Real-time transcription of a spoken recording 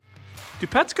Do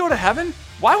pets go to heaven?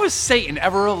 Why was Satan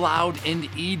ever allowed in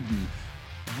Eden?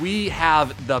 We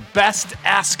have the best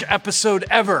Ask episode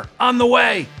ever on the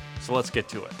way, so let's get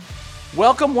to it.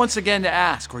 Welcome once again to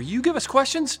Ask, where you give us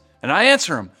questions and I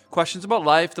answer them. Questions about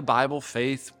life, the Bible,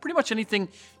 faith, pretty much anything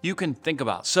you can think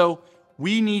about. So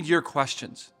we need your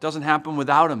questions. Doesn't happen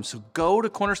without them. So go to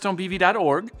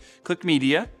cornerstonebv.org, click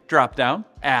media, drop down,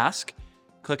 ask,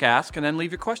 click ask, and then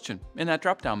leave your question in that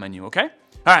drop down menu, okay?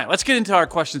 All right, let's get into our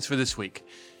questions for this week.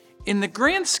 In the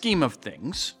grand scheme of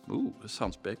things, this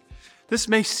sounds big. This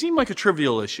may seem like a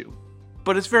trivial issue,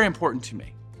 but it's very important to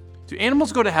me. Do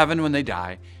animals go to heaven when they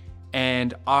die?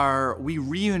 And are we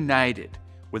reunited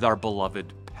with our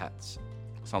beloved pets?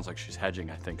 Sounds like she's hedging,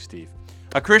 I think, Steve.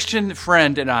 A Christian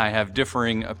friend and I have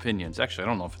differing opinions. Actually, I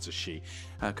don't know if it's a she.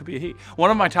 It could be a he. One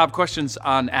of my top questions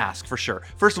on Ask, for sure.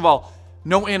 First of all,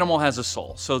 no animal has a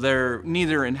soul, so they're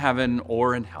neither in heaven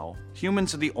or in hell.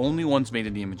 Humans are the only ones made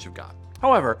in the image of God.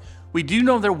 However, we do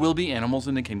know there will be animals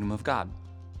in the kingdom of God,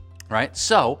 right?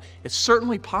 So it's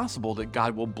certainly possible that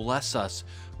God will bless us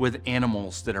with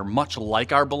animals that are much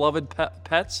like our beloved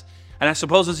pets. And I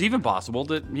suppose it's even possible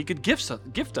that he could gift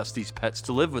us these pets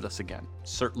to live with us again.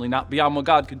 Certainly not beyond what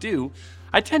God could do.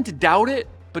 I tend to doubt it,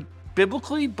 but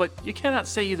biblically, but you cannot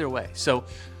say either way. So,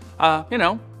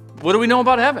 what do we know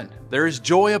about heaven? There is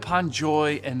joy upon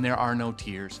joy, and there are no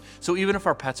tears. So even if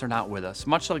our pets are not with us,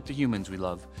 much like the humans we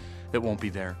love that won't be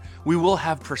there, we will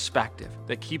have perspective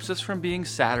that keeps us from being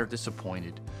sad or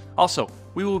disappointed. Also,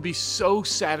 we will be so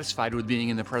satisfied with being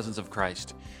in the presence of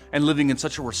Christ and living in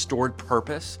such a restored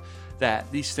purpose that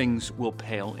these things will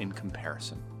pale in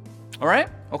comparison. All right?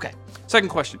 Okay. Second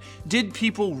question. Did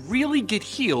people really get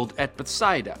healed at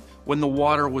Bethsaida when the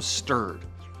water was stirred?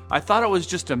 I thought it was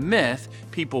just a myth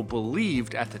people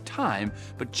believed at the time,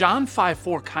 but John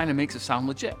 5:4 kind of makes it sound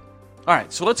legit. All right,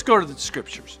 so let's go to the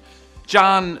scriptures.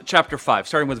 John chapter 5,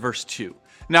 starting with verse 2.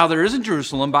 Now there is in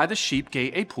Jerusalem by the sheep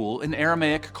gate a pool in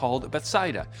Aramaic called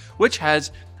Bethsaida, which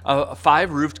has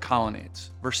 5 roofed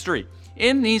colonnades. Verse 3.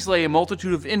 In these lay a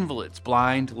multitude of invalids,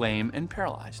 blind, lame, and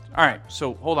paralyzed. All right,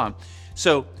 so hold on.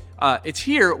 So it's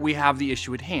here we have the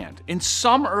issue at hand. In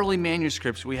some early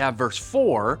manuscripts, we have verse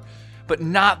 4, but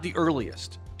not the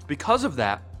earliest. Because of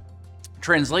that,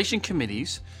 translation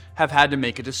committees have had to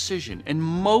make a decision, and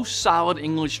most solid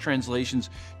English translations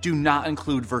do not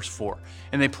include verse 4,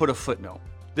 and they put a footnote.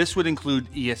 This would include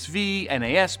ESV,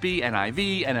 NASB,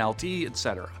 NIV, NLT,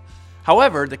 etc.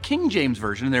 However, the King James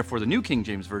Version, and therefore the New King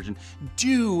James Version,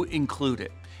 do include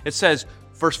it. It says,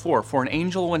 verse 4, for an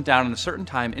angel went down at a certain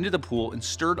time into the pool and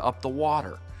stirred up the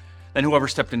water. Then whoever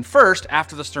stepped in first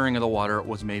after the stirring of the water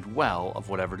was made well of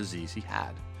whatever disease he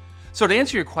had. So to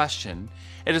answer your question,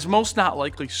 it is most not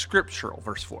likely scriptural,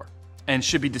 verse 4, and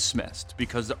should be dismissed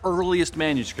because the earliest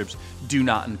manuscripts do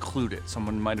not include it.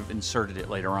 Someone might have inserted it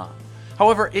later on.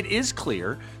 However, it is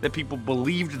clear that people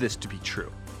believed this to be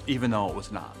true, even though it was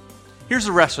not. Here's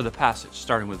the rest of the passage,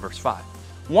 starting with verse 5.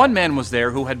 One man was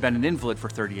there who had been an invalid for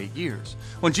 38 years.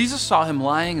 When Jesus saw him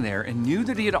lying there and knew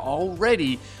that he had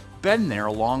already been there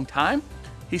a long time,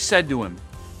 he said to him,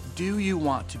 do you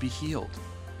want to be healed?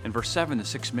 In verse 7,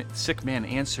 the sick man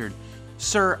answered,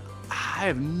 Sir, I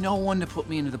have no one to put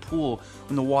me into the pool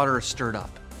when the water is stirred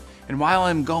up. And while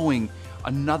I'm going,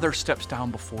 another steps down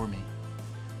before me.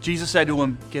 Jesus said to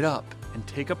him, get up and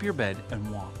take up your bed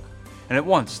and walk. And at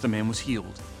once the man was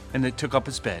healed, and they took up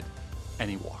his bed and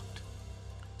he walked.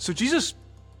 So Jesus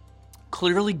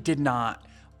clearly did not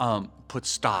put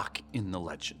stock in the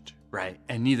legend, right?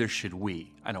 And neither should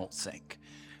we, I don't think.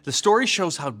 The story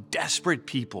shows how desperate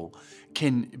people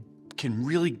can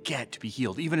really get to be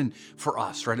healed, even for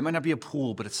us, right? It might not be a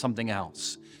pool, but it's something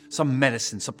else, some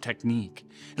medicine, some technique.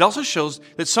 It also shows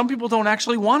that some people don't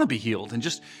actually want to be healed and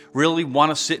just really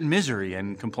want to sit in misery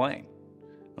and complain,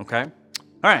 okay?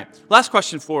 All right, last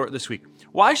question for this week.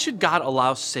 Why should God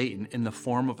allow Satan in the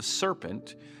form of a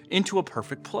serpent into a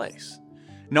perfect place?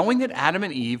 Knowing that Adam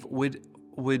and Eve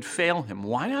would fail him,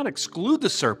 why not exclude the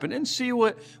serpent and see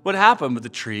what happened with the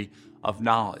tree of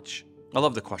knowledge? I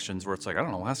love the questions where it's like, I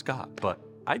don't know, ask God, but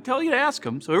I tell you to ask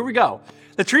him, so here we go.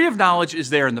 The tree of knowledge is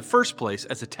there in the first place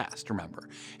as a test, remember.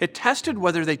 It tested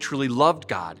whether they truly loved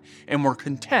God and were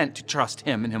content to trust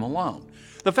him and him alone.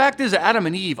 The fact is, Adam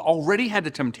and Eve already had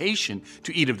the temptation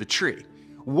to eat of the tree.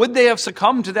 Would they have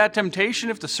succumbed to that temptation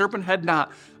if the serpent had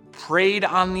not preyed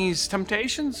on these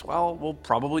temptations? Well, we'll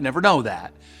probably never know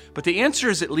that. But the answer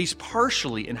is at least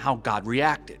partially in how God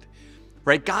reacted,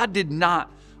 right? God did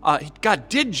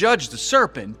judge the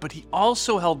serpent, but he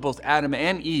also held both Adam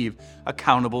and Eve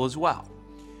accountable as well.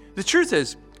 The truth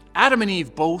is, Adam and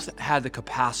Eve both had the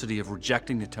capacity of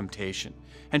rejecting the temptation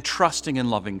and trusting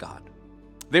and loving God.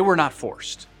 They were not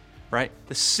forced, right?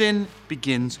 The sin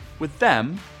begins with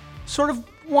them sort of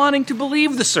wanting to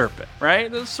believe the serpent,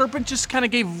 right? The serpent just kind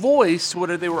of gave voice to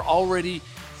what they were already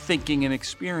thinking and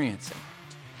experiencing.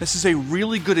 This is a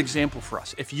really good example for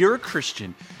us. If you're a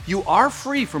Christian, you are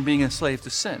free from being a slave to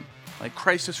sin. Like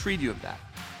Christ has freed you of that.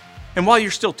 And while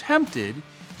you're still tempted,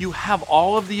 you have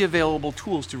all of the available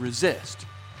tools to resist.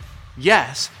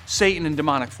 Yes, Satan and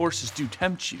demonic forces do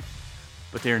tempt you,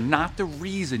 but they're not the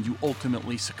reason you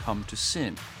ultimately succumb to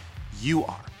sin. You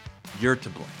are. You're to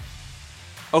blame.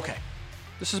 Okay,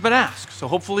 this has been Ask, so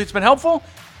hopefully it's been helpful.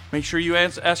 Make sure you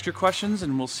ask your questions,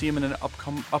 and we'll see them in an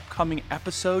upcoming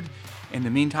episode. In the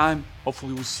meantime,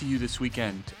 hopefully we'll see you this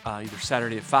weekend, either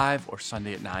Saturday at 5 or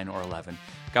Sunday at 9 or 11.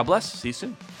 God bless. See you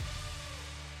soon.